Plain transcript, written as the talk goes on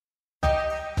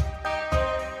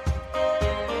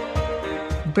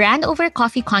Brand Over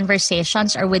Coffee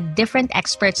conversations are with different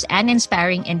experts and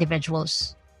inspiring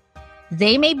individuals.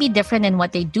 They may be different in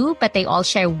what they do, but they all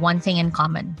share one thing in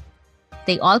common.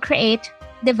 They all create,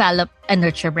 develop, and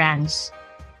nurture brands.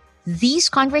 These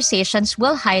conversations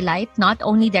will highlight not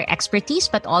only their expertise,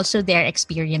 but also their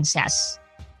experiences.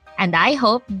 And I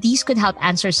hope these could help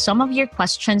answer some of your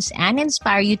questions and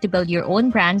inspire you to build your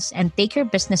own brands and take your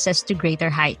businesses to greater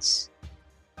heights.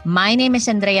 My name is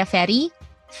Andrea Ferry,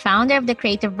 founder of the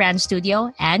Creative Brand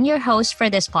Studio and your host for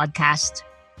this podcast.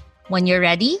 When you're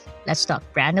ready, let's talk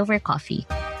brand over coffee.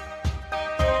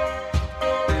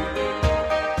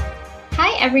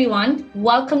 Hi, everyone.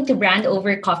 Welcome to Brand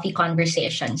Over Coffee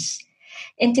Conversations.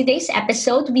 In today's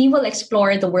episode, we will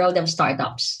explore the world of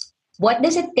startups. What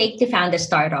does it take to found a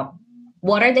startup?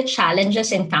 What are the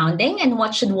challenges in founding, and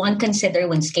what should one consider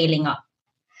when scaling up?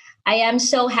 I am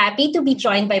so happy to be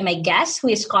joined by my guest who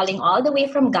is calling all the way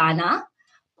from Ghana.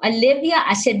 Olivia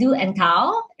Asedu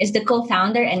Entao is the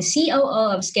co-founder and COO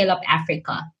of Scale Up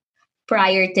Africa.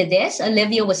 Prior to this,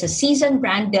 Olivia was a seasoned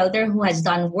brand builder who has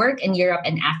done work in Europe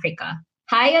and Africa.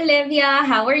 Hi, Olivia.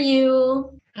 How are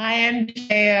you? Hi,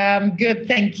 Andrea. I'm good.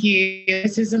 Thank you.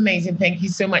 This is amazing. Thank you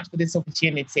so much for this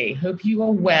opportunity. Hope you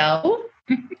are well.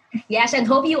 Yes, and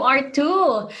hope you are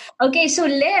too. Okay, so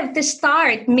Liv, to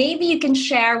start, maybe you can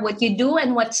share what you do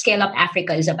and what Scale Up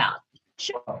Africa is about.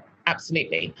 Sure.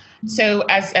 Absolutely. So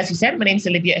as you said, my name is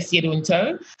Olivia Asedu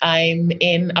Entao. I'm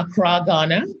in Accra,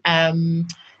 Ghana.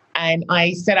 And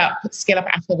I set up Scale Up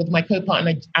Africa with my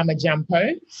co-partner, Ama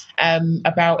Jampo,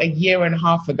 about a year and a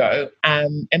half ago.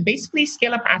 And basically,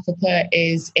 Scale Up Africa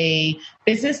is a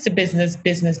business-to-business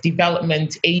business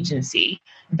development agency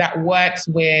that works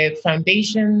with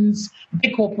foundations,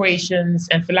 big corporations,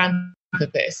 and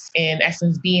philanthropists, in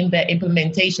essence, being their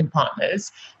implementation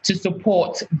partners to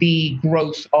support the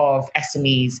growth of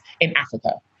SMEs in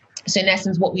Africa. So in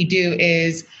essence, what we do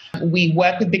is we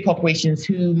work with big corporations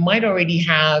who might already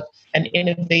have an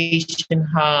innovation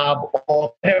hub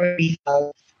or already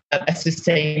have a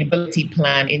sustainability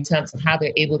plan in terms of how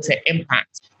they're able to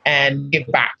impact and give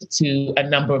back to a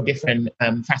number of different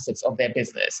facets of their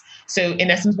business. So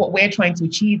in essence, what we're trying to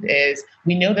achieve is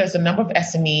we know there's a number of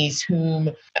SMEs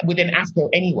whom within Africa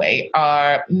anyway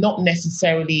are not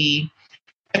necessarily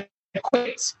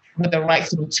equipped with the right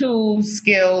sort of tools,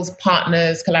 skills,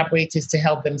 partners, collaborators to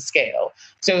help them scale.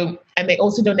 So, and they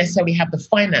also don't necessarily have the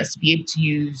finance to be able to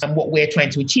use what we're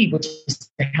trying to achieve, which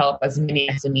is to help as many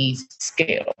SMEs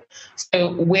scale.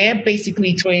 So we're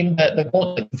basically throwing the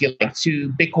gauntlet, if you like, to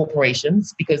big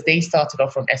corporations because they started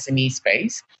off from SME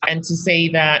space, and to say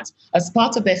that as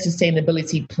part of their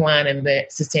sustainability plan and their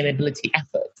sustainability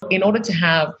effort, in order to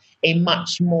have a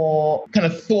much more kind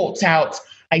of thought out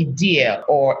idea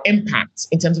or impact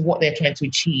in terms of what they're trying to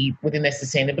achieve within their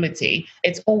sustainability,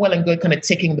 it's all well and good kind of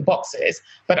ticking the boxes,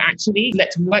 but actually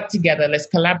let's work together, let's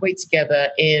collaborate together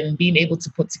in being able to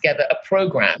put together a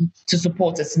program to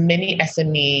support as many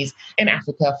SMEs in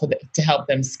Africa to help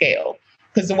them scale.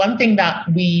 Because the one thing that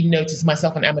we noticed,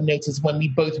 myself and Emma noticed when we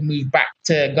both moved back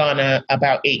to Ghana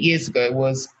about 8 years ago,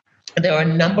 was there are a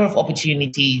number of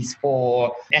opportunities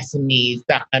for SMEs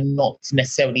that are not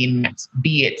necessarily met,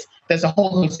 be it there's a whole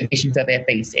host of issues that they're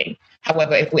facing.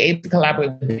 However, if we're able to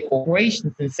collaborate with the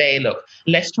corporations and say, look,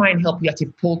 let's try and help you to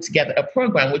pull together a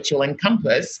program which will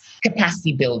encompass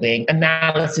capacity building,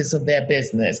 analysis of their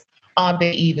business. Are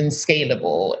they even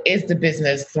scalable? Is the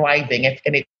business thriving? And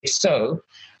if so,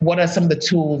 what are some of the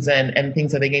tools and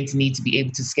things that they're going to need to be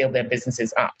able to scale their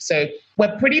businesses up? So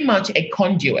we're pretty much a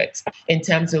conduit in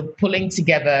terms of pulling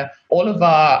together all of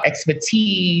our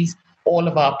expertise, all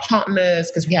of our partners,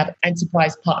 because we have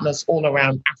enterprise partners all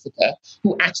around Africa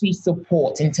who actually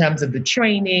support in terms of the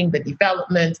training, the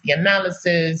development, the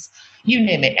analysis, you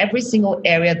name it, every single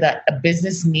area that a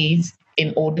business needs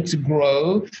in order to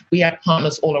grow. We have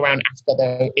partners all around Africa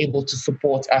that are able to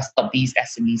support us help these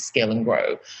SMEs scale and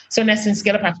grow. So in essence,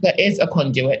 Scale Up Africa is a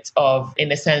conduit of,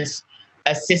 in a sense,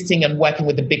 assisting and working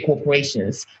with the big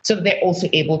corporations so that they're also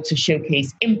able to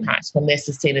showcase impacts from their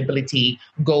sustainability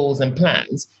goals and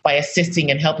plans by assisting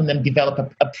and helping them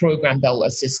develop a program that will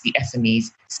assist the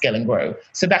SMEs scale and grow.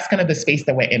 So that's kind of the space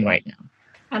that we're in right now.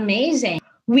 Amazing.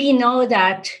 We know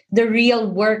that the real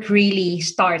work really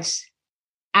starts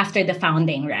after the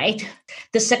founding, right?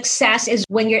 The success is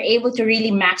when you're able to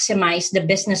really maximize the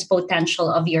business potential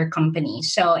of your company.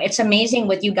 So it's amazing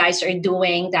what you guys are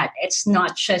doing, that it's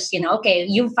not just, okay,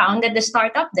 you founded the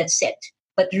startup, that's it.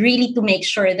 But really to make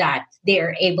sure that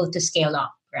they're able to scale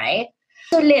up, right?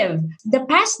 So Liv, the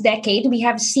past decade, we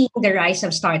have seen the rise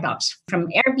of startups from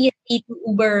Airbnb to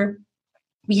Uber.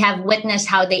 We have witnessed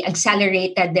how they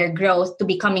accelerated their growth to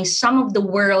becoming some of the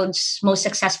world's most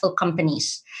successful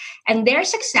companies. And their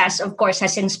success, of course,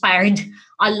 has inspired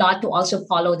a lot to also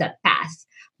follow that path.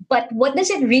 But what does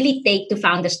it really take to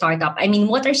found a startup? I mean,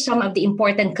 what are some of the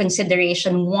important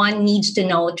considerations one needs to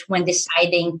note when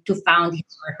deciding to found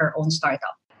his or her own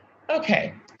startup?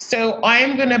 Okay. So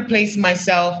I'm going to place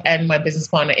myself and my business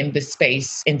partner in this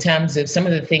space in terms of some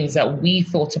of the things that we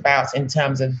thought about in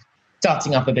terms of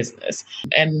starting up a business,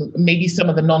 and maybe some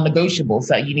of the non-negotiables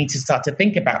that you need to start to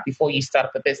think about before you start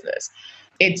up a business.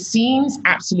 It seems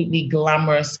absolutely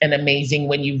glamorous and amazing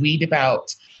when you read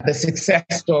about the success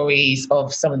stories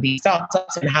of some of these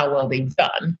startups and how well they've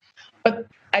done. But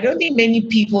I don't think many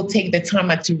people take the time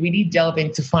out to really delve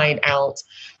in to find out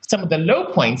some of the low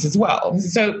points as well.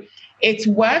 So it's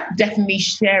worth definitely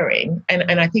sharing.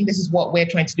 And I think this is what we're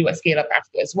trying to do at Scale Up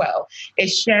Africa as well,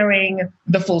 is sharing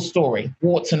the full story,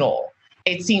 warts and all.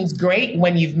 It seems great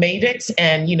when you've made it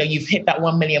and, you've hit that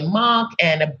 1 million mark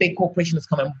and a big corporation has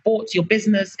come and bought your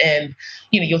business and,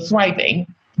 you're thriving.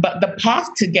 But the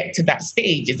path to get to that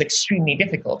stage is extremely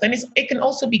difficult. And it can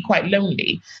also be quite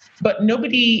lonely. But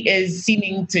nobody is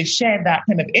seeming to share that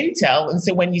kind of intel. And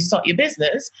so when you start your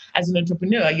business as an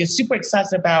entrepreneur, you're super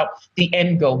excited about the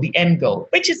end goal,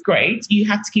 which is great. You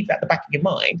have to keep that at the back of your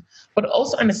mind. But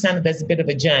also understand that there's a bit of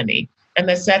a journey. And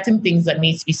there's certain things that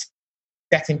need to be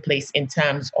set in place in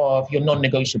terms of your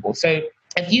non-negotiable. So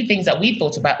a few things that we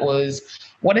thought about was,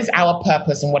 what is our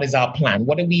purpose and what is our plan?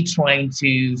 What are we trying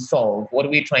to solve? What are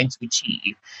we trying to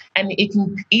achieve? And it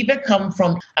can either come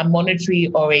from a monetary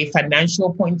or a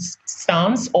financial point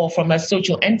stance or from a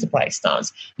social enterprise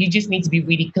stance. You just need to be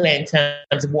really clear in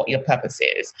terms of what your purpose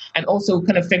is. And also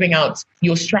kind of figuring out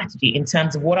your strategy in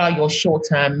terms of what are your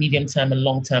short-term, medium-term, and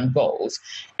long-term goals?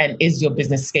 And is your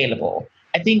business scalable?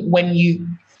 I think when you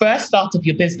first start up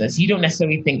your business, you don't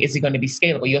necessarily think, is it going to be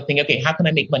scalable? You'll think, okay, how can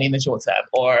I make money in the short term?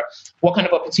 Or what kind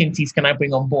of opportunities can I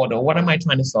bring on board? Or what am I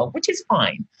trying to solve? Which is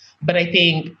fine. But I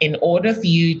think in order for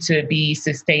you to be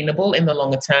sustainable in the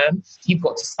longer term, you've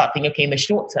got to start thinking, okay, in the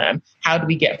short term, how do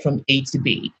we get from A to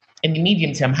B? In the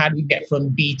medium term, how do we get from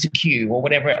B to Q or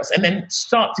whatever else? And then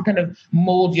start to kind of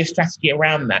mold your strategy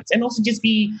around that. And also just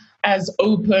be as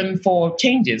open for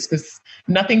changes, because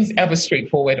nothing's ever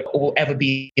straightforward or will ever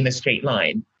be in a straight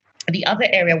line. The other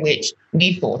area which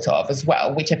we thought of as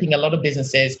well, which I think a lot of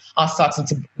businesses are starting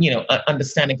to,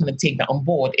 understand and kind of take that on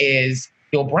board, is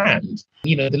your brand.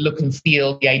 The look and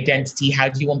feel, the identity. How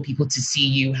do you want people to see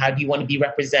you? How do you want to be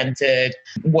represented?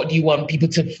 What do you want people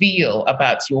to feel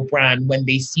about your brand when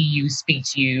they see you, speak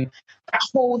to you? That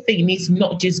whole thing needs to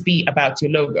not just be about your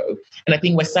logo. And I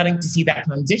think we're starting to see that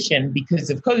transition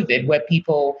because of COVID, where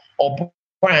people or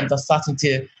brands are starting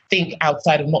to think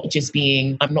outside of not just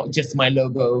being, I'm not just my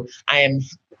logo, I am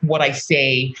what I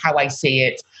say, how I say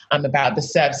it, I'm about the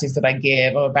services that I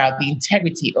give, or about the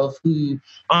integrity of who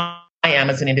I am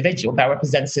as an individual that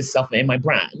represents itself in my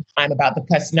brand. I'm about the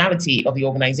personality of the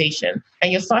organization.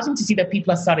 And you're starting to see that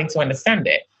people are starting to understand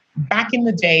it. Back in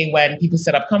the day when people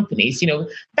set up companies,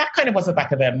 that kind of was the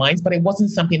back of their minds, but it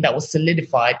wasn't something that was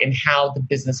solidified in how the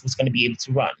business was going to be able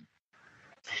to run.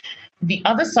 The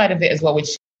other side of it as well,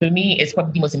 which for me is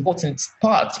probably the most important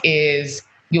part, is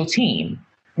your team.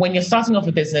 When you're starting off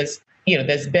a business,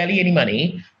 there's barely any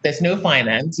money, there's no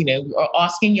finance,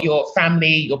 asking your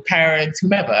family, your parents,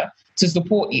 whomever to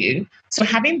support you. So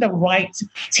having the right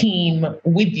team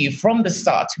with you from the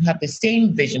start, who have the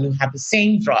same vision, who have the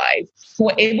same drive,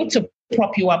 who are able to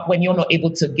prop you up when you're not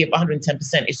able to give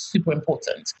 110% is super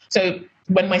important. So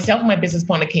when myself and my business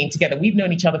partner came together, we've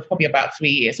known each other for probably about 3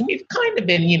 years, and we've kind of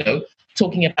been,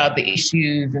 talking about the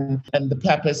issues and the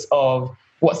purpose of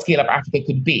what Scale Up Africa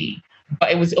could be.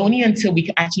 But it was only until we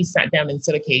actually sat down and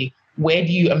said, okay, where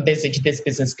do you envisage this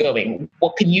business going?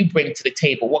 What can you bring to the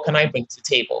table? What can I bring to the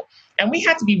table? And we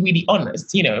had to be really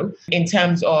honest, in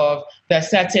terms of there are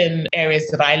certain areas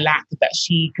that I lack that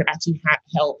she could actually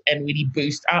help and really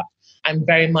boost up. I'm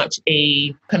very much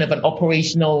a kind of an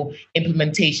operational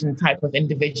implementation type of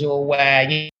individual where,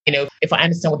 if I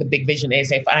understand what the big vision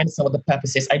is, if I understand what the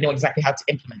purpose is, I know exactly how to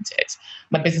implement it.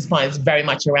 My business plan is very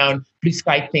much around blue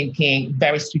sky thinking,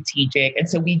 very strategic. And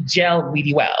so we gel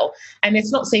really well. And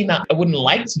it's not saying that I wouldn't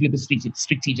like to do the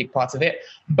strategic part of it,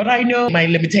 but I know my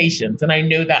limitations and I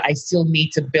know that I still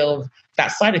need to build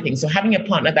that side of things. So having a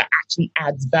partner that actually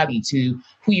adds value to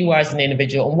who you are as an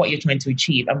individual and what you're trying to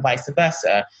achieve and vice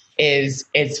versa is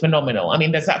phenomenal. I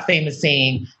mean, there's that famous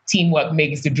saying, teamwork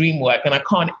makes the dream work. And I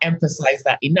can't emphasize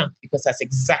that enough, because that's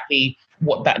exactly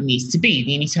what that needs to be.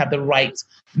 You need to have the right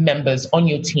members on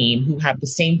your team who have the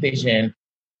same vision,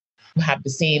 have the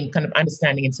same kind of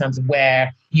understanding in terms of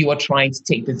where you are trying to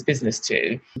take this business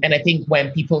to. And I think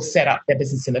when people set up their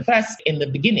business in the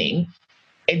beginning,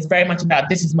 it's very much about,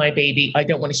 this is my baby. I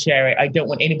don't want to share it. I don't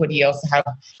want anybody else to have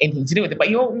anything to do with it. But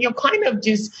you're kind of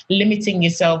just limiting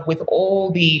yourself with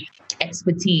all the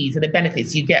expertise and the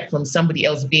benefits you get from somebody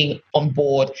else being on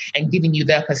board and giving you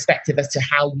their perspective as to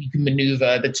how you can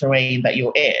maneuver the terrain that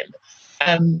you're in.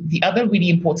 The other really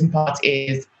important part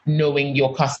is knowing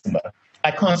your customer. I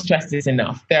can't stress this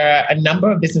enough. There are a number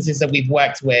of businesses that we've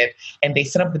worked with, and they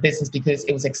set up the business because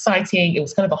it was exciting. It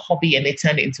was kind of a hobby, and they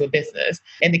turned it into a business,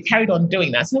 and they carried on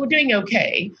doing that. So they were doing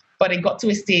okay, but it got to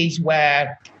a stage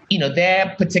where,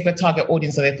 their particular target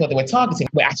audience that they thought they were targeting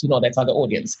were actually not their target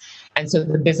audience. And so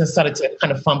the business started to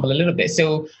kind of fumble a little bit.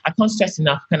 So I can't stress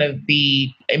enough kind of the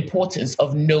importance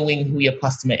of knowing who your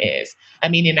customer is. I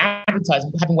mean, in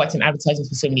advertising, having worked in advertising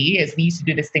for so many years, we used to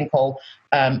do this thing called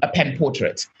a pen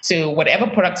portrait. So whatever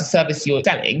product or service you're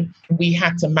selling, we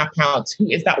had to map out who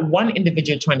is that one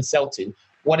individual trying to sell to.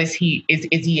 What is he? Is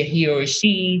he a he or a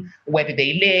she? Where do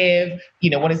they live?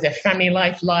 What is their family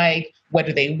life like? Where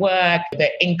do they work? Their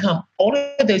income? All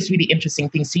of those really interesting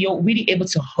things. So you're really able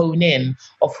to hone in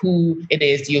of who it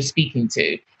is you're speaking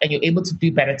to, and you're able to do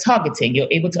better targeting.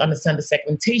 You're able to understand the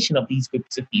segmentation of these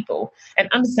groups of people and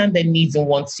understand their needs and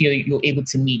wants. You're able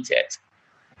to meet it.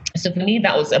 So for me,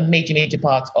 that was a major, major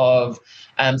part of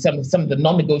some of the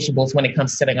non-negotiables when it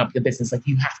comes to setting up your business. Like,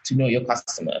 you have to know your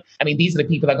customer. I mean, these are the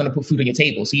people that are going to put food on your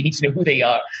table. So you need to know who they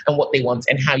are and what they want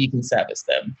and how you can service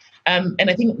them. And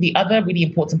I think the other really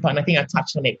important part, and I think I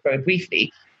touched on it very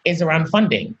briefly, is around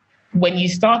funding. When you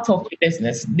start off your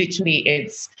business, literally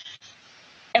it's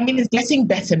getting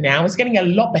better now. It's getting a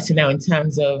lot better now in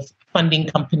terms of funding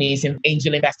companies and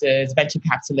angel investors, venture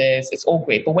capitalists. It's all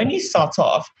great. But when you start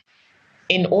off,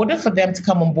 in order for them to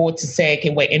come on board to say, okay,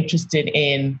 we're interested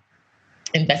in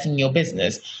investing in your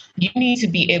business, you need to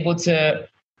be able to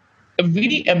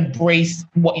really embrace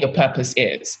what your purpose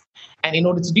is. And in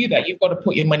order to do that, you've got to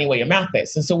put your money where your mouth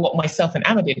is. And so what myself and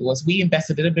Amma did was we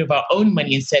invested a little bit of our own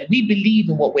money and said, we believe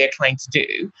in what we're trying to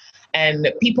do.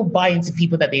 And people buy into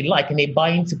people that they like, and they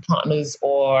buy into partners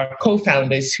or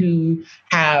co-founders who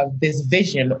have this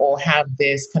vision or have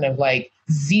this kind of like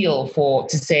zeal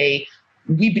to say,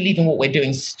 we believe in what we're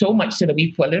doing, so much so that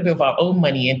we put a little bit of our own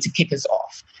money in to kick us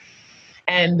off.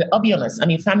 And I'll be honest,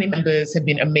 family members have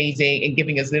been amazing in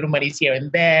giving us little monies here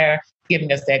and there,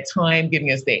 giving us their time,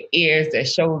 giving us their ears, their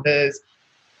shoulders.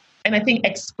 And I think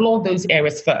explore those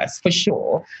areas first, for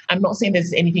sure. I'm not saying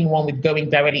there's anything wrong with going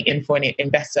directly in for an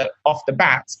investor off the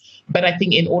bat, but I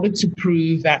think in order to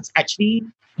prove that actually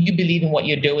you believe in what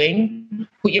you're doing,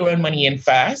 put your own money in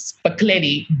first, but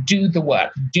clearly do the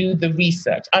work, do the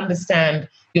research, understand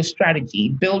your strategy,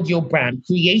 build your brand,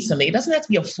 create something. It doesn't have to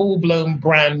be a full-blown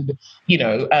brand,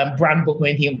 brand book or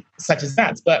anything such as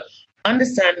that, but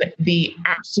understand the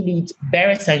absolute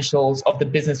bare essentials of the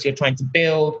business you're trying to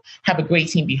build, have a great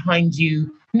team behind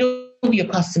you, know who your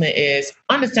customer is,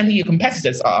 understand who your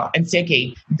competitors are, and say,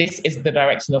 okay, this is the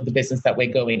direction of the business that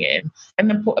we're going in. And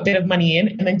then put a bit of money in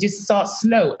and then just start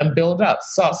slow and build up,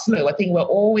 start slow. I think we're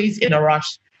always in a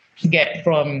rush to get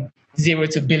from zero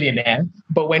to billionaire,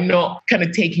 but we're not kind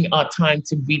of taking our time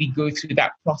to really go through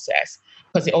that process,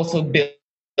 because it also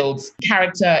builds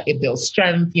character, it builds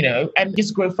strength, and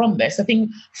just grow from this. I think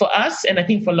for us, and I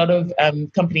think for a lot of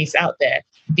companies out there,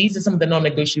 these are some of the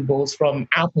non-negotiables from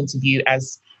our point of view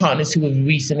as partners who have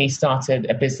recently started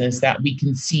a business, that we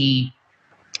can see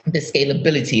the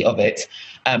scalability of it.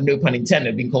 No pun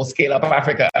intended, being called Scale Up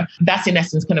Africa. That's in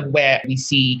essence kind of where we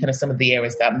see kind of some of the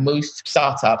areas that most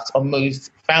startups or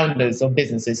most founders of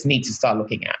businesses need to start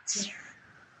looking at.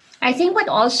 I think what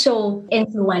also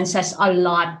influences us a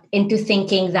lot into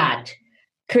thinking that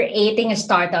creating a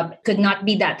startup could not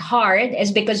be that hard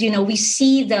is because, we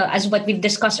see as what we've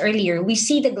discussed earlier, we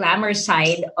see the glamour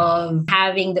side of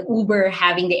having the Uber,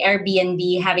 having the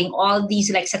Airbnb, having all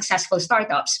these like successful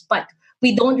startups, but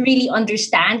we don't really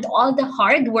understand all the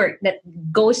hard work that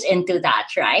goes into that,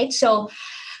 right? So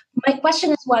my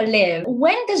question is, Liv,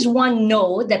 when does one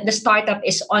know that the startup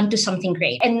is onto something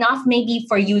great? Enough maybe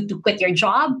for you to quit your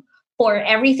job, for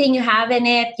everything you have in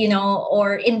it,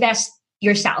 or invest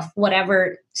yourself,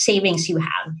 whatever savings you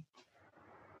have?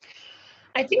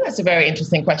 I think that's a very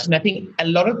interesting question. I think a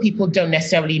lot of people don't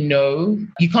necessarily know.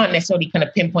 You can't necessarily kind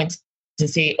of pinpoint to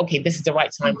say, okay, this is the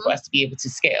right time for us to be able to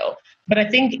scale. But I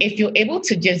think if you're able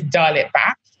to just dial it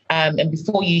back and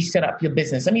before you set up your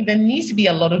business, there needs to be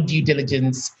a lot of due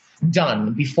diligence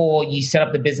done before you set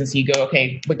up the business. You go,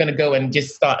 okay, we're going to go and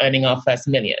just start earning our first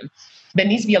million. There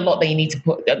needs to be a lot that you need to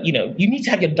put, you need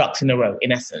to have your ducks in a row,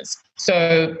 in essence.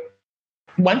 So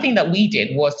one thing that we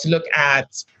did was to look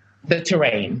at the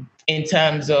terrain in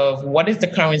terms of what is the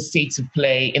current state of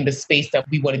play in the space that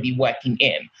we want to be working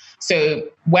in. So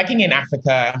working in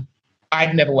Africa,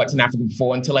 I've never worked in Africa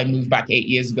before until I moved back 8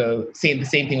 years ago, saying the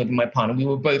same thing with my partner. We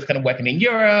were both kind of working in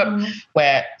Europe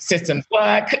where systems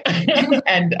work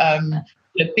and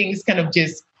things kind of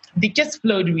they just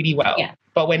flowed really well. Yeah.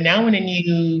 But we're now in a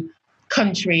new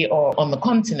country or on the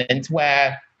continent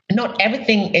where not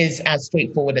everything is as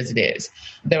straightforward as it is.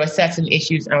 There are certain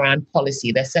issues around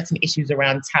policy. There's certain issues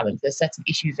around talent. There's certain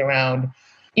issues around,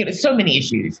 so many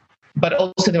issues. But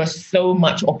also there was so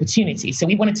much opportunity. So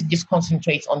we wanted to just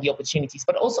concentrate on the opportunities,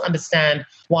 but also understand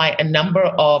why a number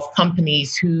of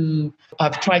companies who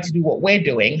have tried to do what we're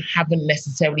doing haven't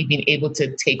necessarily been able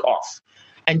to take off.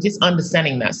 And just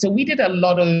understanding that. So we did a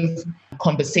lot of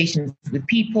conversations with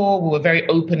people. We were very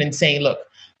open in saying, look,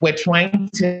 we're trying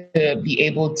to be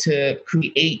able to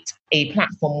create a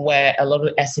platform where a lot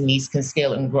of SMEs can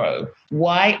scale and grow.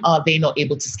 Why are they not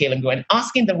able to scale and grow? And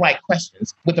asking the right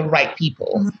questions with the right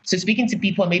people. Mm-hmm. So speaking to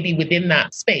people maybe within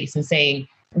that space and saying,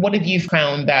 what have you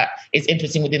found that is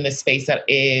interesting within this space that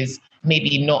is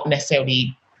maybe not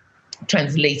necessarily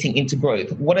translating into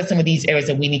growth? What are some of these areas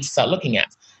that we need to start looking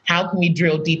at? How can we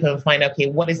drill deeper and find out, okay,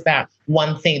 what is that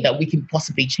one thing that we can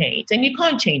possibly change? And you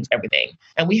can't change everything.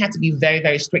 And we had to be very,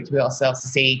 very strict with ourselves to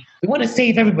say, we want to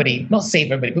save everybody, not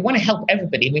save everybody. We want to help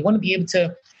everybody. And we want to be able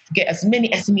to get as many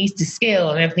SMEs to scale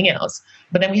and everything else.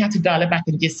 But then we had to dial it back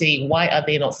and just say, why are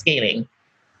they not scaling?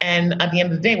 And at the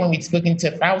end of the day, when we'd spoken to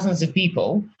thousands of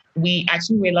people, we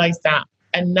actually realized that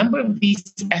a number of these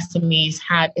SMEs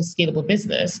had a scalable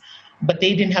business, but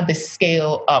they didn't have the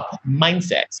scale up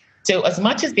mindset. So as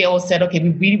much as they all said, okay, we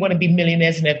really want to be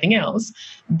millionaires and everything else,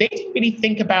 they didn't really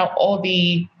think about all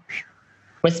the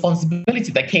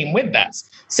responsibility that came with that.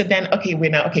 So then,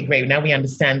 great. Now we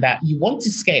understand that you want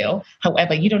to scale.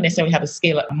 However, you don't necessarily have a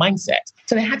scale-up mindset.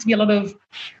 So there had to be a lot of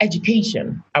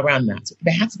education around that.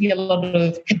 There had to be a lot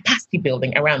of capacity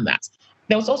building around that.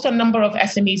 There was also a number of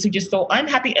SMEs who just thought, I'm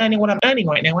happy earning what I'm earning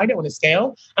right now. I don't want to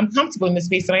scale. I'm comfortable in the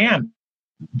space that I am.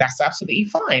 That's absolutely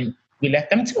fine. We left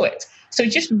them to it. So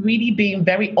just really being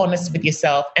very honest with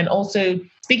yourself and also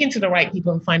speaking to the right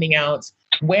people and finding out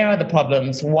where are the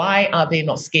problems, why are they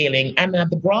not scaling? And at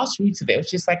the grassroots of it,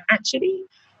 it's just like, actually,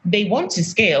 they want to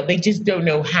scale. They just don't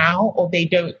know how, or they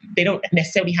don't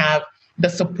necessarily have the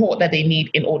support that they need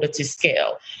in order to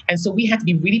scale. And so we had to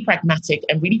be really pragmatic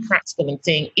and really practical in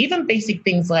saying even basic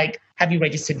things like, have you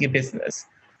registered your business?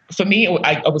 For me,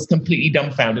 I was completely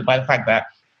dumbfounded by the fact that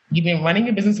you've been running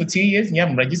a business for 2 years and you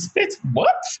haven't registered?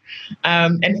 What?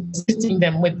 And assisting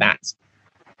them with that.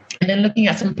 And then looking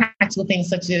at some practical things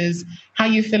such as how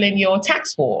you fill in your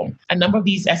tax form. A number of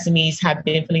these SMEs had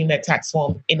been filling their tax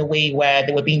form in a way where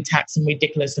they were being taxed in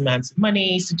ridiculous amounts of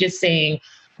money. So just saying,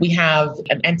 we have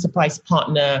an enterprise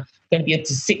partner going to be able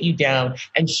to sit you down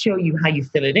and show you how you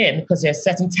fill it in, because there are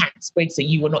certain tax breaks that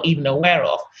you were not even aware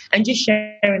of, and just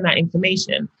sharing that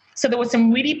information. So there were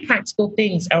some really practical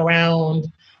things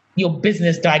around your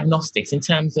business diagnostics in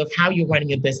terms of how you're running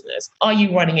your business. Are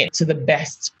you running it to the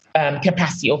best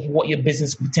capacity of what your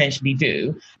business could potentially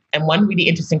do? And one really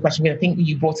interesting question, I think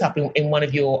you brought up in one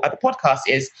of your other podcasts,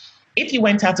 is if you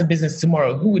went out of business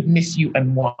tomorrow, who would miss you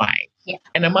and why? Yeah.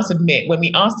 And I must admit, when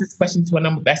we asked this question to a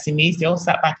number of SMEs, they all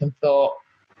sat back and thought,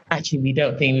 actually, we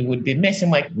don't think we would be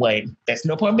missing. Like, wait, there's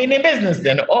no point being in business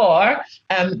then. Or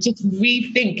just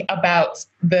rethink about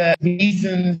the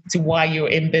reasons to why you're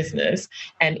in business.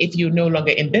 And if you're no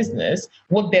longer in business,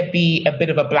 would there be a bit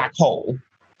of a black hole?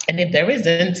 And if there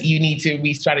isn't, you need to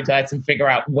re-strategize and figure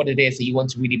out what it is that you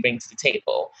want to really bring to the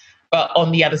table. But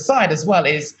on the other side as well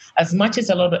is, as much as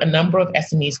a number of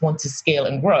SMEs want to scale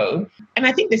and grow, and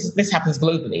I think this happens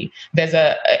globally, there's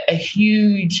a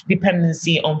huge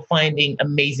dependency on finding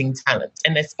amazing talent.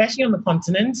 And especially on the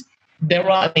continent, there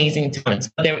are amazing talents,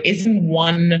 but there isn't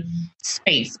one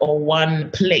space or one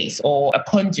place or a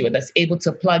conduit that's able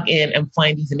to plug in and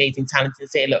find these amazing talents and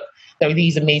say, look, there are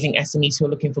these amazing SMEs who are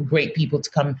looking for great people to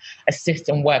come assist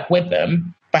and work with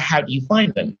them, but how do you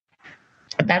find them?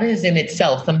 That is in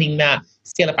itself something that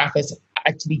Scale Up Africa has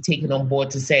actually taken on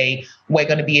board to say, we're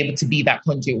going to be able to be that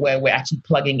conduit where we're actually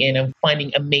plugging in and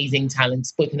finding amazing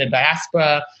talents, both in the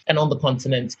diaspora and on the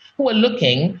continent, who are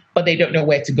looking, but they don't know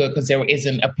where to go because there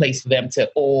isn't a place for them to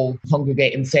all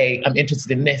congregate and say, I'm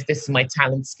interested in this is my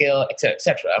talent, skill, et cetera, et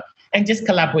cetera. And just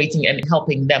collaborating and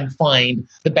helping them find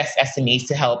the best SMEs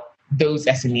to help those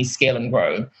SMEs scale and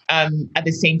grow. At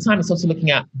the same time, it's also looking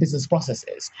at business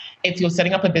processes. If you're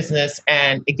setting up a business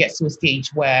and it gets to a stage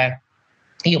where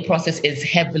your process is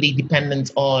heavily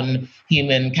dependent on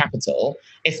human capital,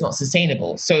 it's not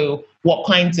sustainable. So what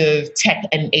kinds of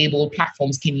tech-enabled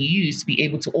platforms can you use to be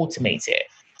able to automate it?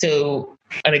 So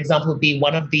an example would be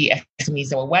one of the SMEs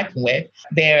that we're working with,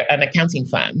 they're an accounting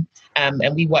firm,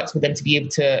 and we worked with them to be able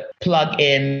to plug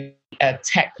in a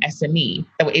tech SME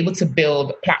that were able to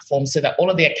build platforms so that all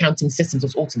of the accounting systems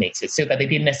was automated, so that they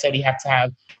didn't necessarily have to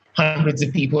have hundreds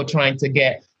of people trying to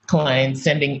get clients,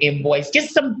 sending invoice,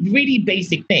 just some really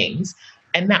basic things.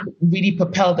 And that really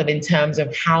propelled them in terms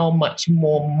of how much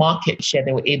more market share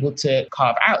they were able to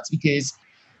carve out, because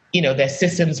their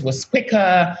systems was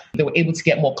quicker. They were able to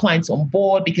get more clients on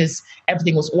board because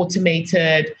everything was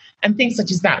automated, and things such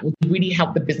as that would really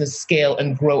help the business scale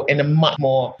and grow in a much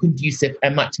more conducive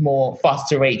and much more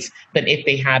faster rate than if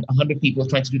they had 100 people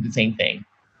trying to do the same thing.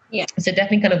 Yeah. So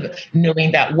definitely kind of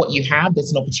knowing that what you have,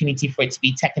 there's an opportunity for it to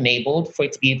be tech enabled, for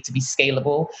it to be able to be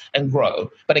scalable and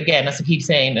grow. But again, as I keep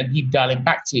saying and keep dialing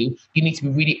back to, you need to be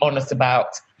really honest about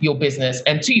your business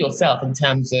and to yourself in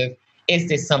terms of, is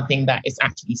this something that is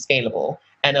actually scalable?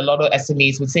 And a lot of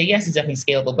SMEs would say, yes, it's definitely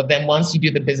scalable. But then once you do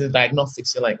the business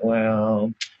diagnostics, you're like,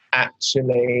 well,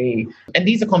 actually. And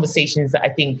these are conversations that I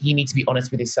think you need to be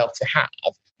honest with yourself to have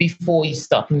before you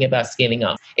start thinking about scaling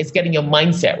up. It's getting your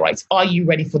mindset right. Are you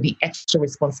ready for the extra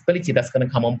responsibility that's going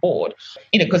to come on board?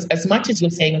 Because as much as you're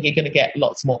saying you're going to get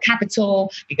lots more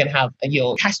capital, you're going to have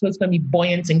your cash flow is going to be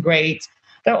buoyant and great,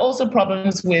 there are also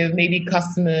problems with maybe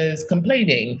customers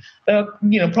complaining. There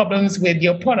are problems with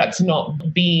your product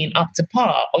not being up to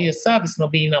par or your service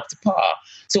not being up to par.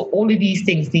 So all of these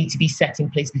things need to be set in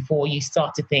place before you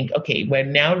start to think, okay, we're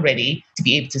now ready to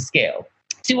be able to scale.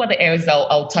 Two other areas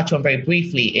I'll touch on very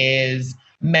briefly is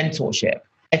mentorship.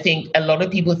 I think a lot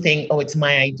of people think, oh, it's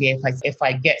my idea. If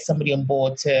I get somebody on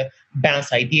board to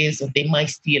bounce ideas, or they might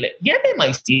steal it. Yeah, they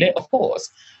might steal it, of course.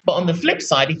 But on the flip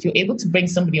side, if you're able to bring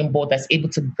somebody on board that's able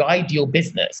to guide your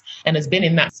business and has been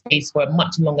in that space for a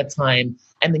much longer time,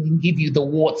 and then can give you the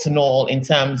warts and all in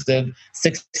terms of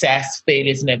success,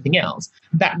 failures, and everything else,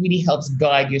 that really helps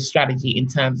guide your strategy in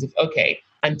terms of, okay,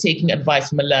 I'm taking advice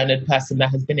from a learned person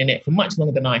that has been in it for much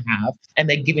longer than I have, and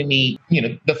they're giving me,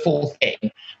 the full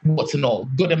thing, what's and all,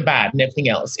 good and bad, and everything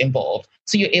else involved.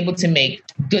 So you're able to make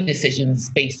good decisions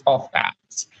based off that.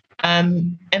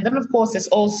 And then, of course, there's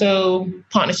also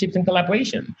partnerships and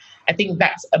collaboration. I think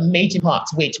that's a major part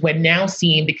which we're now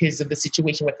seeing because of the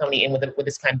situation we're currently in with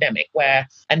this pandemic, where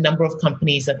a number of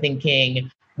companies are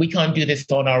thinking, we can't do this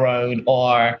on our own,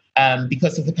 or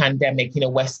because of the pandemic,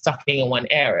 we're stuck in one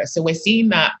area. So we're seeing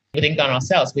that within Ghana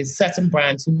ourselves with certain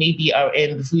brands who maybe are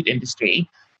in the food industry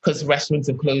because restaurants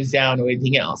have closed down or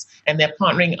anything else. And they're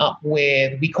partnering up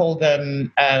with, we call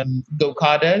them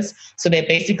go-carders. So they're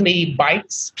basically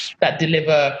bikes that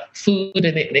deliver food,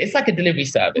 and it's like a delivery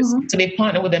service. Mm-hmm. So they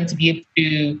partner with them to be able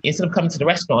to, instead of coming to the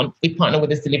restaurant, we partner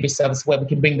with this delivery service where we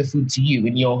can bring the food to you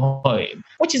in your home,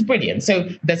 which is brilliant. So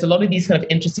there's a lot of these kind of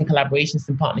interesting collaborations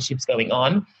and partnerships going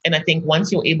on. And I think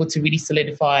once you're able to really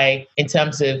solidify in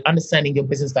terms of understanding your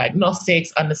business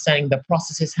diagnostics, understanding the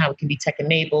processes, how it can be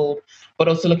tech-enabled, but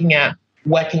also looking at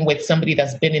working with somebody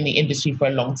that's been in the industry for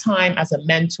a long time as a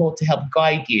mentor to help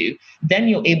guide you, then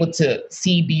you're able to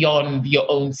see beyond your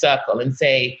own circle and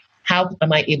say, how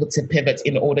am I able to pivot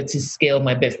in order to scale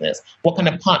my business? What kind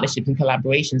of partnerships and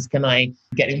collaborations can I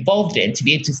get involved in to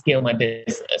be able to scale my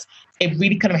business? It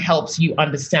really kind of helps you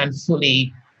understand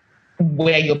fully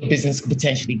where your business could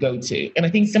potentially go to. And I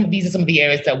think these are some of the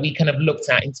areas that we kind of looked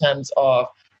at in terms of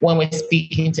when we're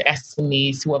speaking to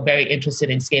SMEs who are very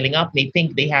interested in scaling up, they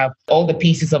think they have all the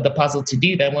pieces of the puzzle to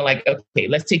do that. We're like, okay,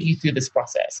 let's take you through this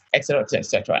process, et cetera, et cetera, et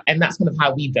cetera. And that's kind of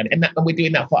how we've done it. And we're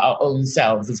doing that for our own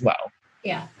selves as well.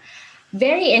 Yeah.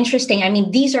 Very interesting. I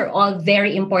mean, these are all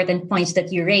very important points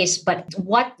that you raised. But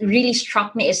what really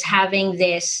struck me is having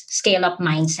this scale-up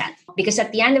mindset. Because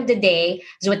at the end of the day,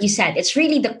 is what you said, it's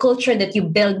really the culture that you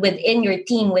build within your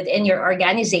team, within your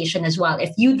organization as well.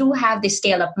 If you do have this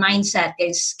scale-up mindset,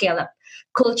 this scale-up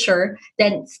culture,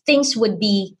 then things would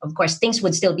be, of course, things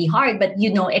would still be hard, but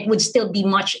it would still be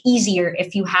much easier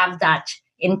if you have that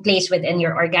in place within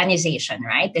your organization,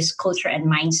 right? This culture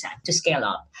and mindset to scale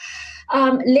up.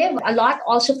 Liv, a lot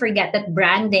also forget that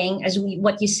branding,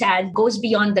 what you said, goes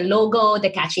beyond the logo, the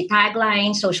catchy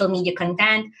tagline, social media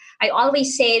content. I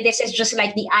always say this is just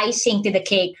like the icing to the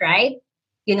cake, right?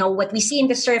 What we see in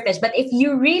the surface. But if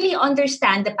you really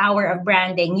understand the power of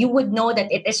branding, you would know that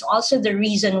it is also the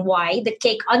reason why the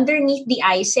cake underneath the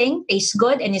icing tastes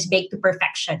good and is baked to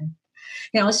perfection.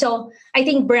 So I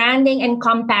think branding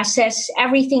encompasses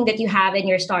everything that you have in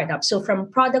your startup. So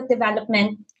from product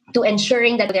development to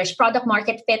ensuring that there's product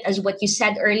market fit, as what you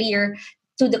said earlier,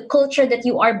 to the culture that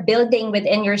you are building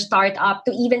within your startup,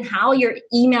 to even how your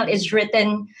email is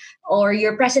written or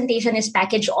your presentation is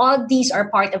packaged. All these are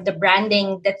part of the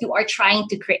branding that you are trying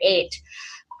to create.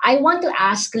 I want to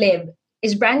ask Liv,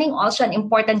 is branding also an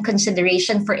important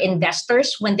consideration for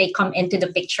investors when they come into the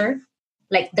picture?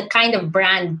 Like the kind of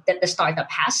brand that the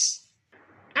startup has?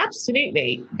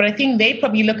 Absolutely. But I think they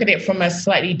probably look at it from a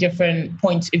slightly different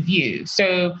point of view.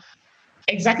 So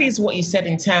exactly as what you said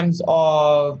in terms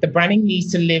of the branding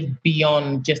needs to live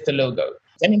beyond just the logo.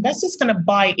 And investors kind of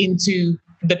buy into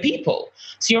the people.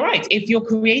 So you're right. If you're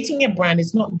creating a brand,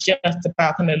 it's not just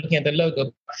about kind of looking at the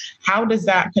logo. How does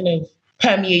that kind of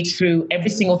permeate through every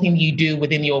single thing you do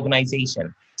within the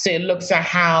organization? So it looks at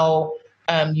how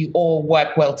you all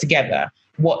work well together,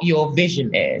 what your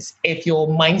vision is, if your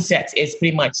mindset is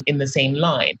pretty much in the same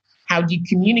line, how do you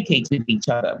communicate with each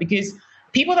other? Because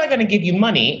people that are going to give you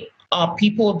money are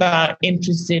people that are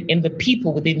interested in the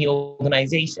people within your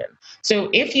organization. So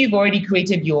if you've already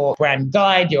created your brand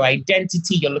guide, your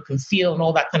identity, your look and feel and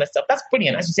all that kind of stuff, that's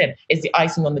brilliant. As you said, it's the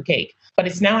icing on the cake. But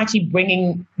it's now actually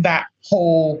bringing that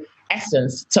whole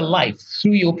essence to life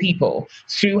through your people,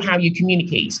 through how you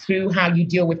communicate, through how you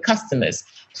deal with customers,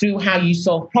 through how you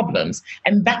solve problems.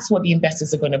 And that's what the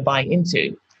investors are going to buy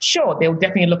into. Sure, they'll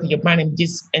definitely look at your brand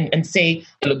and say,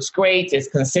 it looks great, it's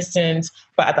consistent.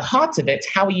 But at the heart of it,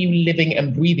 how are you living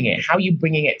and breathing it? How are you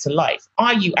bringing it to life?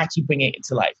 Are you actually bringing it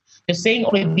to life? You're saying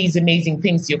all of these amazing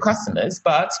things to your customers,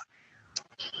 but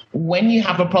when you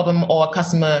have a problem or a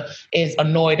customer is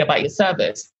annoyed about your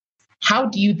service, how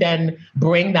do you then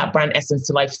bring that brand essence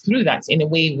to life through that in a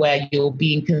way where you're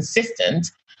being consistent,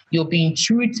 you're being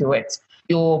true to it,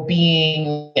 you're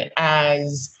being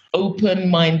as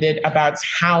open-minded about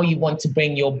how you want to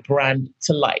bring your brand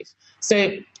to life?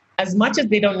 So as much as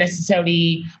they don't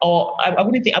necessarily, or I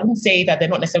wouldn't say that they're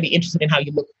not necessarily interested in how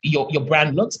you look, your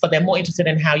brand looks, but they're more interested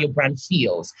in how your brand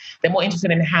feels. They're more interested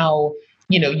in how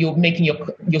you're making your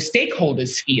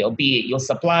stakeholders feel, be it your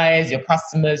suppliers, your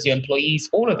customers, your employees,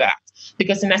 all of that.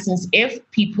 Because in essence, if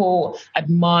people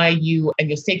admire you and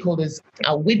your stakeholders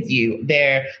are with you,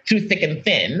 they're through thick and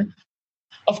thin,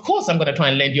 of course I'm going to try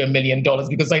and lend you $1 million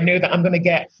because I know that I'm going to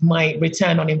get my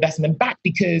return on investment back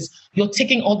because you're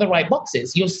ticking all the right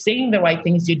boxes. You're saying the right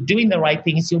things, you're doing the right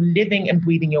things, you're living and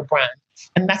breathing your brand.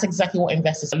 And that's exactly what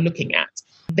investors are looking at.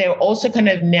 They're also kind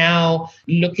of now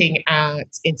looking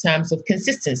at in terms of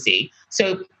consistency.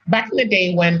 So back in the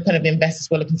day when kind of investors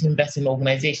were looking to invest in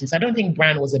organizations, I don't think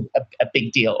brand was a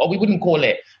big deal, or we wouldn't call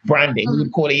it branding. We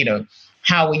would call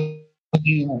it,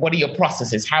 what are your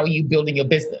processes? How are you building your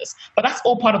business? But that's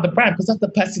all part of the brand because that's the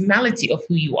personality of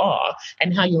who you are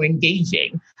and how you're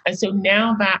engaging. And so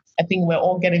now that I think we're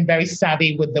all getting very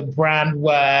savvy with the brand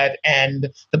word and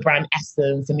the brand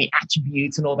essence and the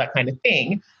attributes and all that kind of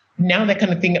thing, now they're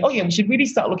kind of thinking, oh yeah, we should really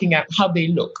start looking at how they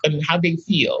look and how they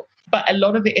feel. But a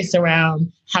lot of it is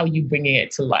around how you're bringing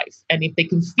it to life. And if they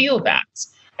can feel that,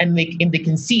 and they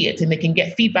can see it, and they can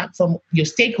get feedback from your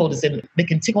stakeholders, and they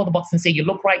can tick all the boxes and say, you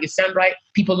look right, you sound right,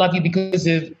 people love you because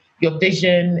of your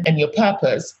vision and your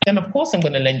purpose, then of course I'm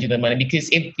going to lend you the money, because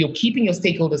if you're keeping your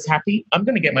stakeholders happy, I'm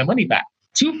going to get my money back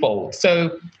twofold.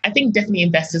 So I think definitely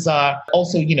investors are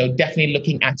also, definitely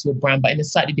looking at your brand, but in a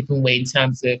slightly different way in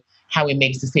terms of how it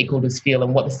makes the stakeholders feel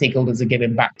and what the stakeholders are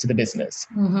giving back to the business.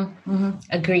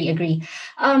 Agree.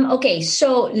 Okay,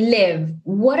 so Liv,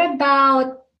 what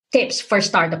about tips for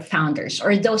startup founders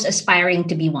or those aspiring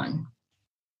to be one?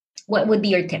 What would be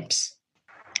your tips?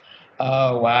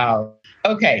 Oh, wow.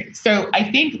 Okay, so I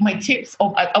think my tips,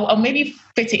 I'll maybe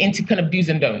fit it into kind of do's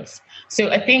and don'ts. So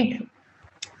I think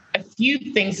a few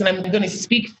things, and I'm going to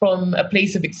speak from a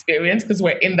place of experience because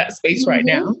we're in that space right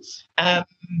now,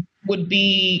 would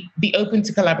be open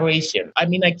to collaboration. I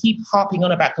mean, I keep harping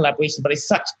on about collaboration, but it's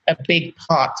such a big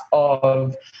part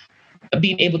of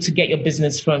being able to get your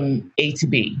business from A to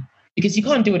B, because you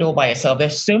can't do it all by yourself.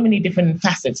 There's so many different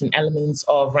facets and elements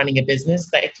of running a business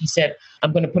that if you said,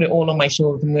 I'm going to put it all on my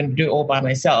shoulders, I'm going to do it all by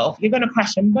myself, you're going to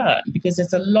crash and burn because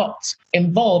there's a lot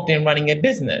involved in running a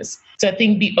business. So I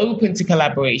think be open to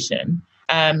collaboration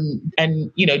and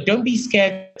don't be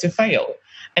scared to fail.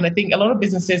 And I think a lot of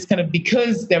businesses kind of,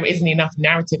 because there isn't enough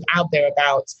narrative out there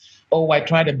about, oh, I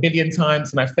tried 1 billion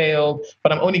times and I failed,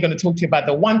 but I'm only going to talk to you about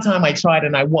the one time I tried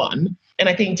and I won. And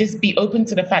I think just be open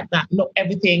to the fact that not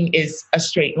everything is a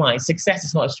straight line. Success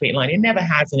is not a straight line. It never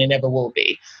has and it never will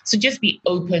be. So just be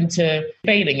open to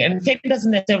failing. And failing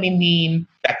doesn't necessarily mean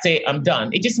that's it, I'm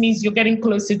done. It just means you're getting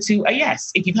closer to a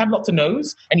yes. If you've had lots of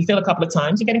no's and you fail a couple of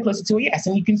times, you're getting closer to a yes.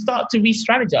 And you can start to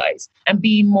re-strategize and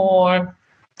be more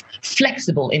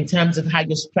flexible in terms of how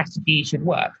your strategy should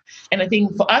work. And I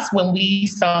think for us, when we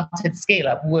started Scale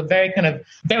Up, we were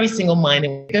very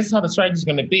single-minded. This is how the strategy is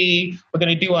going to be. We're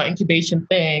going to do our incubation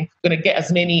thing. We're going to get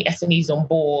as many SMEs on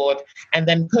board. And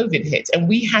then COVID hit. And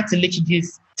we had to literally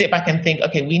just sit back and think,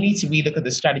 okay, we need to relook at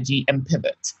the strategy and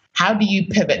pivot. How do you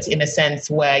pivot in a sense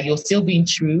where you're still being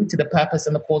true to the purpose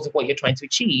and the cause of what you're trying to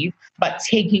achieve, but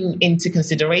taking into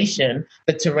consideration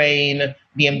the terrain,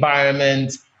 the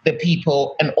environment, the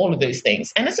people, and all of those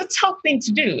things? And it's a tough thing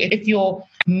to do. If your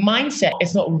mindset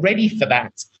is not ready for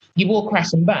that, you will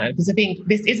crash and burn. Because I think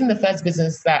this isn't the first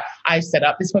business that I've set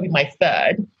up. This is probably my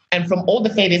third. And from all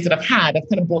the failures that I've had, I've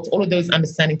kind of brought all of those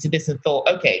understanding to this and thought,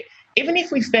 okay, even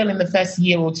if we fail in the first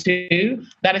year or two,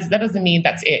 that doesn't mean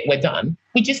that's it, we're done.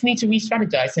 We just need to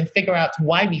re-strategize and figure out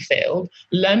why we failed,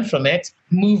 learn from it,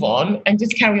 move on, and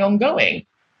just carry on going.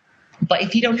 But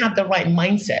if you don't have the right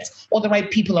mindset or the right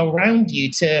people around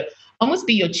you to almost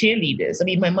be your cheerleaders, I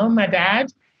mean, my mom, my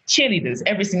dad, cheerleaders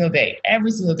every single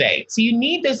day. So you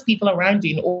need those people around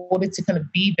you in order to kind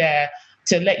of be there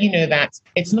to let you know that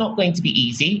it's not going to be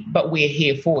easy, but we're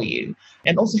here for you.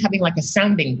 And also having like a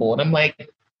sounding board. I'm like,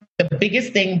 the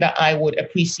biggest thing that I would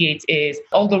appreciate is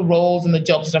all the roles and the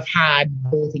jobs that I've had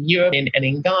both in Europe and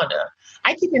in Ghana.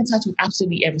 I keep in touch with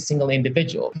absolutely every single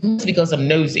individual because I'm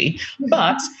nosy.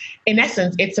 But in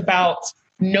essence, it's about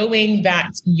knowing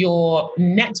that your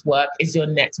network is your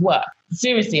net worth.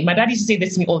 Seriously, my dad used to say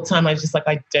this to me all the time. I was just like,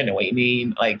 I don't know what you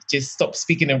mean. Like, just stop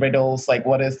speaking in riddles. Like,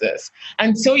 what is this?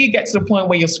 Until you get to the point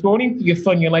where you're scrolling through your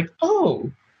phone, you're like,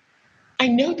 oh, I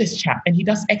know this chap and he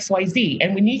does X, Y, Z,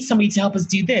 and we need somebody to help us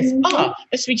do this.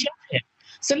 Let's reach out to him.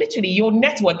 So literally your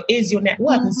network is your net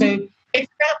worth. And so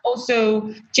it's that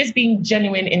also just being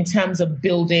genuine in terms of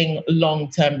building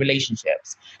long-term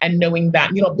relationships and knowing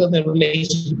that you're not building a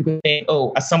relationship because saying,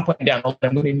 oh, at some point down,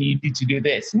 I'm going to need you to do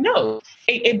this. No,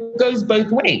 it goes both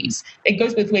ways. It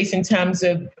goes both ways in terms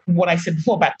of what I said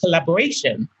before about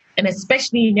collaboration. And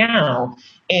especially now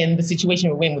in the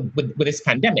situation we're in with this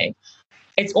pandemic,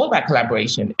 it's all about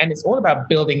collaboration and it's all about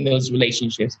building those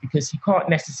relationships because you can't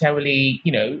necessarily,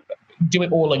 do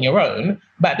it all on your own.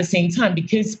 But at the same time,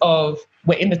 because of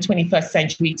we're in the 21st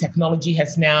century, technology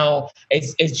has now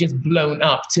is just blown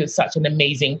up to such an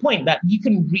amazing point that you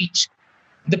can reach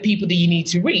the people that you need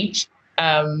to reach.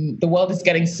 The world is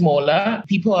getting smaller.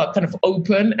 People are kind of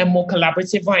open and more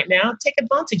collaborative right now. Take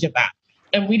advantage of that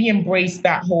and really embrace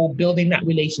that whole building that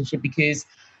relationship because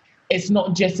it's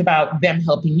not just about them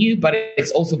helping you, but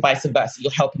it's also vice versa.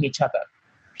 You're helping each other.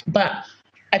 But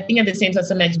I think at the same time,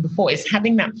 as I mentioned before, is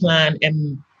having that plan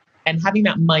and having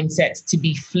that mindset to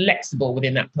be flexible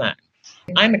within that plan.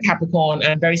 I'm a Capricorn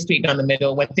and I'm very straight down the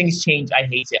middle. When things change, I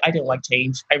hate it. I don't like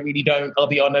change. I really don't. I'll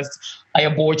be honest. I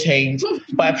abhor change.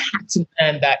 But I've had to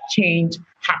learn that change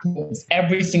happens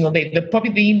every single day.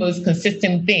 Probably the most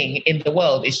consistent thing in the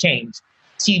world is change.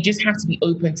 So you just have to be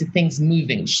open to things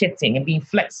moving, shifting, and being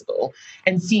flexible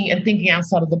and seeing and thinking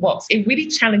outside of the box. It really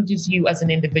challenges you as an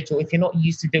individual. If you're not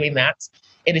used to doing that,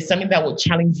 it is something that will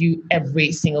challenge you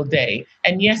every single day.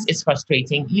 And yes, it's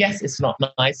frustrating. Yes, it's not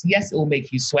nice. Yes, it will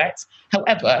make you sweat.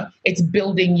 However, it's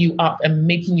building you up and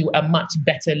making you a much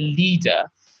better leader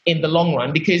in the long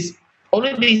run because all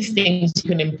of these things you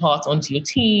can impart onto your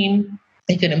team.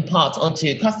 You can impart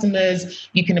onto customers,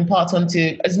 you can impart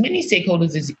onto as many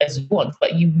stakeholders as you want,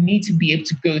 but you need to be able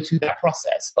to go through that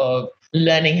process of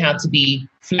learning how to be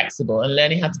flexible and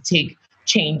learning how to take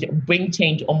change, bring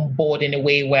change on board in a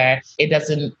way where it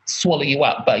doesn't swallow you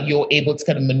up, but you're able to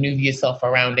kind of maneuver yourself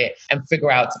around it and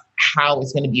figure out how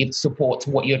it's going to be able to support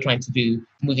what you're trying to do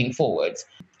moving forward.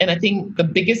 And I think the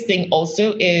biggest thing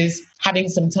also is having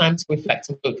some time to reflect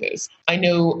and focus. I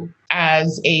know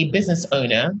as a business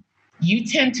owner, you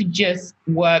tend to just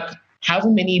work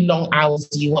however many long hours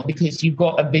you want because you've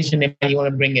got a vision and you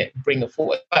want to bring it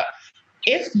forward. But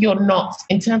if you're not,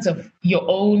 in terms of your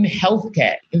own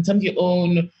healthcare, in terms of your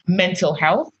own mental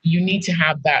health, you need to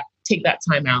have that, take that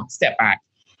time out, step back.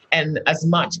 And as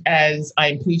much as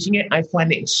I'm preaching it, I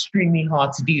find it extremely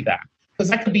hard to do that.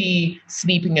 Because I could be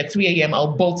sleeping at 3 a.m.,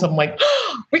 I'll bolt up, I'm like,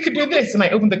 oh, we could do this. And I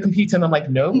open the computer and I'm like,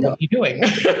 no, what are you doing?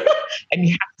 And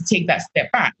you have to take that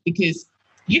step back because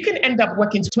you can end up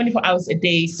working 24 hours a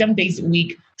day, 7 days a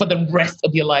week for the rest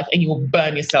of your life and you will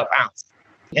burn yourself out.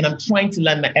 And I'm trying to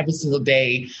learn that every single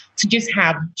day to just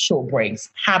have short breaks.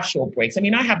 I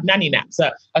mean, I have nanny naps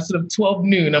at sort of 12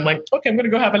 noon. I'm like, okay, I'm going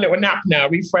to go have a little nap now,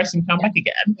 refresh and come back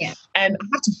again. Yeah. And I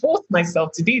have to force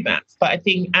myself to do that. But I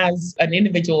think as an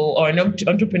individual or an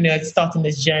entrepreneur starting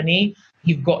this journey,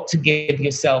 you've got to give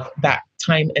yourself that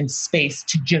time and space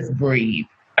to just breathe.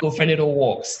 Go for a little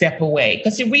walk, step away,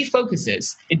 because it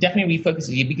refocuses. It definitely refocuses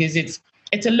you because it's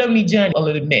it's a lonely journey, I'll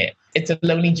admit. It's a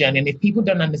lonely journey. And if people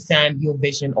don't understand your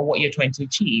vision or what you're trying to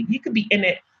achieve, you could be in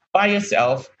it by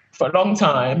yourself for a long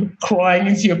time, crying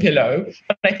into your pillow.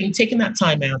 But I think taking that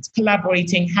time out,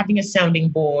 collaborating, having a sounding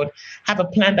board, have a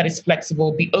plan that is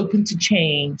flexible, be open to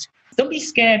change. Don't be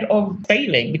scared of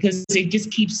failing, because it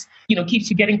just keeps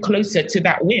you getting closer to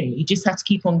that win. You just have to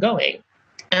keep on going.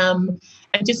 And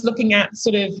just looking at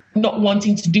sort of not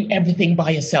wanting to do everything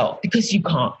by yourself, because you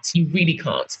can't, you really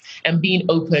can't. And being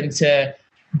open to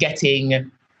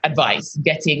getting advice,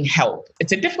 getting help.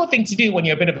 It's a difficult thing to do when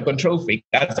you're a bit of a control freak,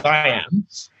 as I am,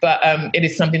 but it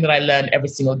is something that I learn every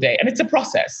single day. And it's a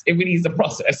process. It really is a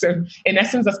process. So in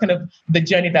essence, that's kind of the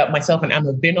journey that myself and Am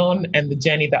have been on, and the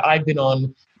journey that I've been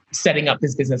on setting up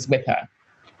this business with her.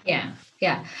 Yeah.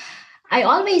 I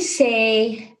always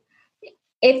say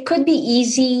it could be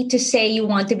easy to say you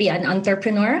want to be an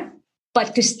entrepreneur,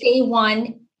 but to stay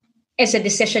one is a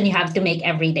decision you have to make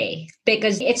every day,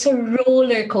 because it's a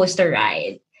roller coaster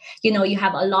ride. You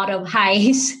have a lot of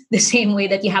highs the same way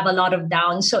that you have a lot of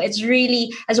downs. So it's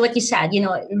really, as what you said,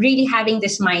 really having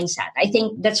this mindset. I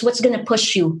think that's what's going to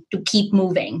push you to keep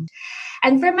moving.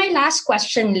 And for my last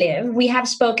question, Liv, we have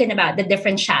spoken about the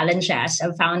different challenges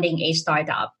of founding a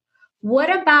startup. What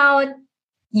about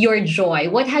your joy?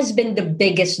 What has been the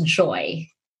biggest joy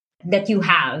that you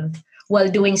have while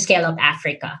doing Scale Up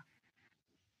Africa?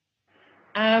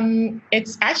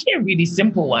 It's actually a really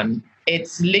simple one.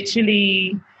 It's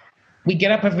literally, we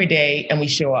get up every day and we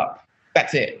show up.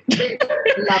 That's it.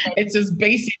 It's as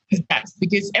basic as that,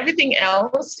 because everything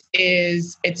else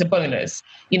it's a bonus.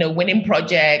 Winning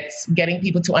projects, getting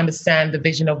people to understand the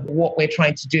vision of what we're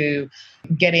trying to do,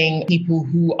 getting people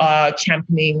who are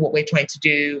championing what we're trying to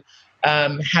do,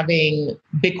 having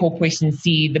big corporations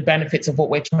see the benefits of what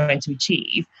we're trying to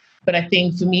achieve. But I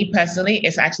think for me personally,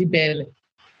 it's actually been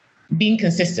being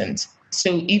consistent.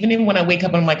 So even when I wake up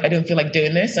and I'm like, I don't feel like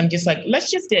doing this, I'm just like,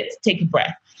 let's just take a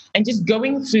breath and just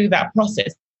going through that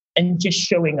process and just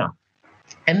showing up.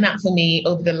 And that for me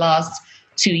over the last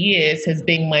 2 years has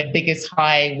been my biggest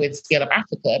high with Scale Up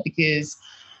Africa, because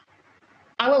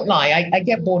I won't lie, I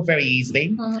get bored very easily.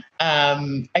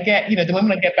 Mm-hmm. I get, the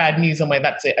moment I get bad news, I'm like,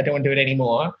 that's it, I don't want to do it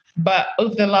anymore. But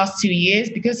over the last 2 years,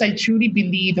 because I truly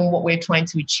believe in what we're trying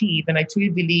to achieve, and I truly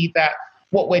believe that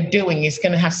what we're doing is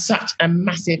going to have such a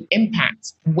massive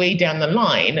impact way down the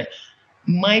line,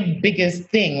 my biggest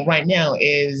thing right now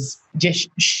is just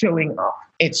showing up.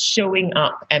 It's showing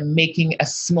up and making a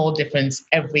small difference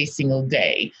every single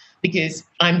day, because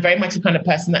I'm very much the kind of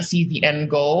person that sees the end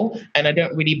goal and I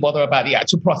don't really bother about the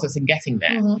actual process and getting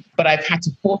there. Mm-hmm. But I've had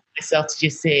to force myself to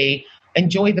just say,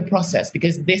 enjoy the process,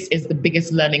 because this is the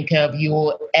biggest learning curve you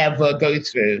will ever go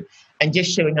through. And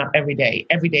just showing up every day.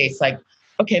 Every day it's like,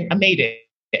 okay, I made it.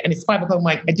 And it's 5 o'clock, I'm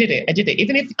like, I did it.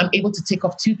 Even if I'm able to tick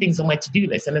off 2 things on my to-do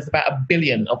list, and there's about 1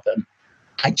 billion of them,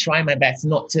 I try my best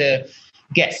not to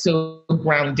get so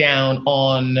ground down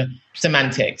on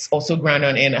semantics, or so ground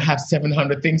down in, I have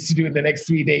 700 things to do in the next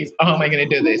 3 days. How am I going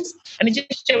to do this? And it's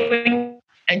just showing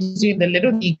and just doing the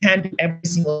little you can do every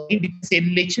single day, because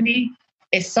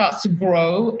it starts to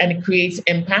grow and it creates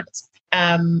impact.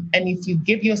 And if you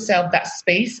give yourself that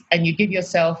space and you give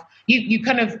yourself, you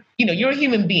kind of, you're a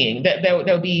human being.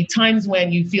 There'll be times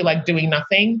when you feel like doing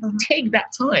nothing. Mm-hmm. Take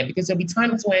that time, because there'll be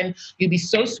times when you'll be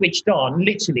so switched on,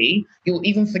 literally, you'll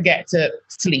even forget to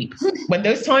sleep. When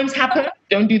those times happen,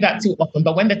 don't do that too often.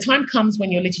 But when the time comes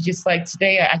when you're literally just like,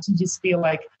 today, I actually just feel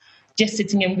like just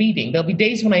sitting and reading. There'll be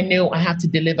days when I know I have to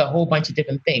deliver a whole bunch of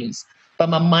different things, but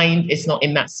my mind is not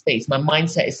in that space. My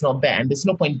mindset is not there. And there's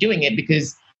no point doing it,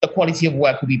 because the quality of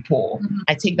work will be poor. Mm-hmm.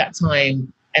 I take that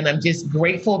time, and I'm just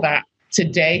grateful that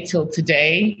till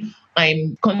today,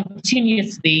 I'm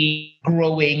continuously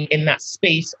growing in that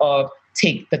space of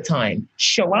take the time,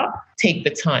 show up, take the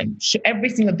time. Every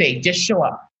single day, just show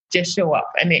up.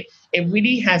 And it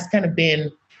really has kind of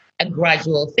been a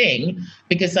gradual thing,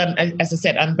 because as I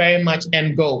said, I'm very much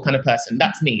end goal kind of person.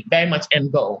 That's me, very much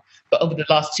end goal. But over the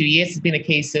last 2 years, it's been a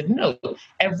case of no,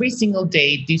 every single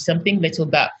day, do something little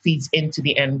that feeds into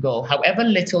the end goal. However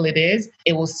little it is,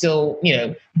 it will still,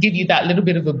 give you that little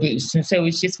bit of a boost. And so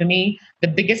it's just, for me, the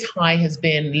biggest high has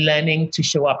been learning to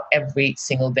show up every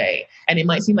single day. And it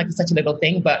might seem like it's such a little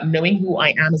thing, but knowing who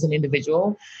I am as an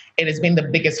individual, it has been the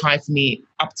biggest high for me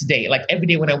up to date. Like every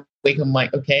day when I wake up, I'm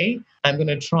like, okay, I'm going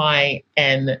to try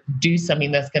and do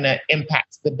something that's going to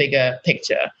impact the bigger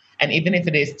picture. And even if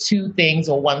it is 2 things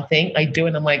or 1 thing, I do it.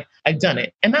 And I'm like, I've done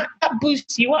it. And that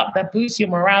boosts you up. That boosts your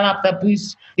morale up. That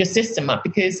boosts your system up.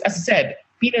 Because as I said,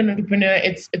 being an entrepreneur,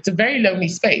 it's a very lonely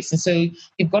space. And so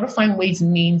you've got to find ways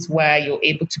and means where you're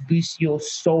able to boost your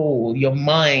soul, your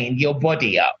mind, your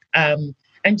body up. And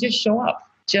and just show up.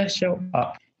 Just show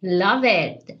up. Love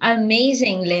it.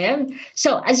 Amazing, Liv.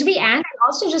 So as we end, I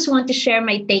also just want to share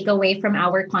my takeaway from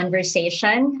our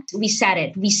conversation. We said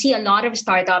it. We see a lot of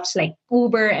startups like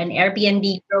Uber and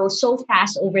Airbnb grow so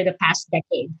fast over the past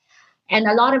decade. And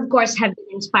a lot, of course, have been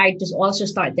inspired to also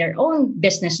start their own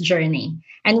business journey.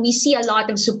 And we see a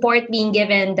lot of support being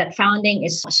given that founding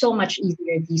is so much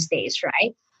easier these days,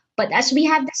 right? But as we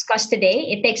have discussed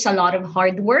today, it takes a lot of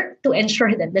hard work to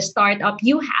ensure that the startup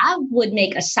you have would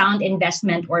make a sound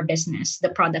investment or business. The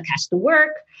product has to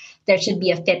work. There should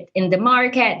be a fit in the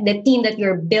market. The team that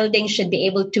you're building should be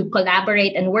able to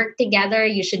collaborate and work together.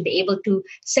 You should be able to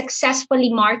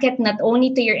successfully market not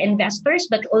only to your investors,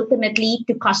 but ultimately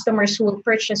to customers who will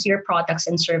purchase your products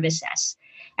and services.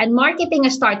 And marketing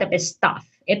a startup is tough.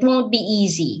 It won't be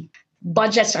easy.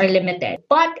 Budgets are limited,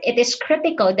 but it is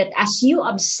critical that as you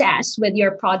obsess with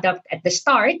your product at the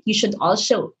start, you should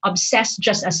also obsess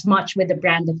just as much with the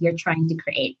brand that you're trying to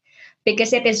create.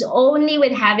 Because it is only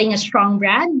with having a strong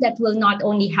brand that will not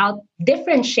only help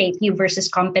differentiate you versus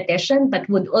competition, but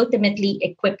would ultimately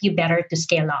equip you better to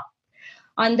scale up.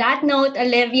 On that note,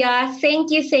 Olivia, thank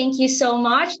you so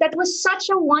much. That was such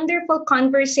a wonderful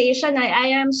conversation. I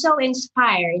am so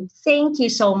inspired. Thank you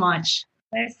so much.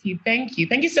 Bless you. Thank you.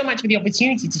 Thank you so much for the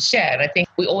opportunity to share. And I think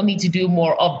we all need to do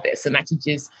more of this and actually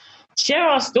just share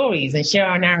our stories and share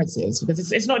our narratives,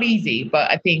 because it's not easy, but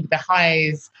I think the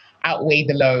highs outweigh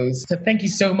the lows. So thank you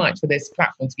so much for this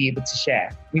platform to be able to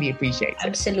share. Really appreciate it.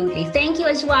 Absolutely. Thank you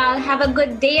as well. Have a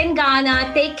good day in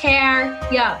Ghana. Take care.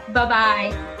 Yeah.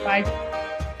 Bye-bye. Bye.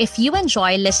 If you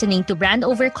enjoy listening to Brand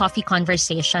Over Coffee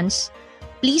Conversations,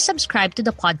 please subscribe to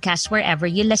the podcast wherever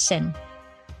you listen.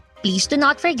 Please do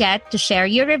not forget to share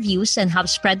your reviews and help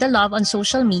spread the love on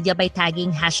social media by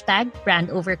tagging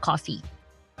 #BrandOverCoffee.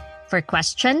 For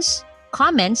questions,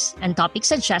 comments, and topic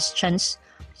suggestions,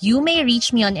 you may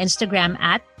reach me on Instagram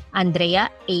at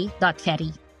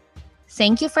andrea.a.ferry.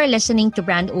 Thank you for listening to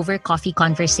Brand Over Coffee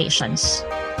Conversations.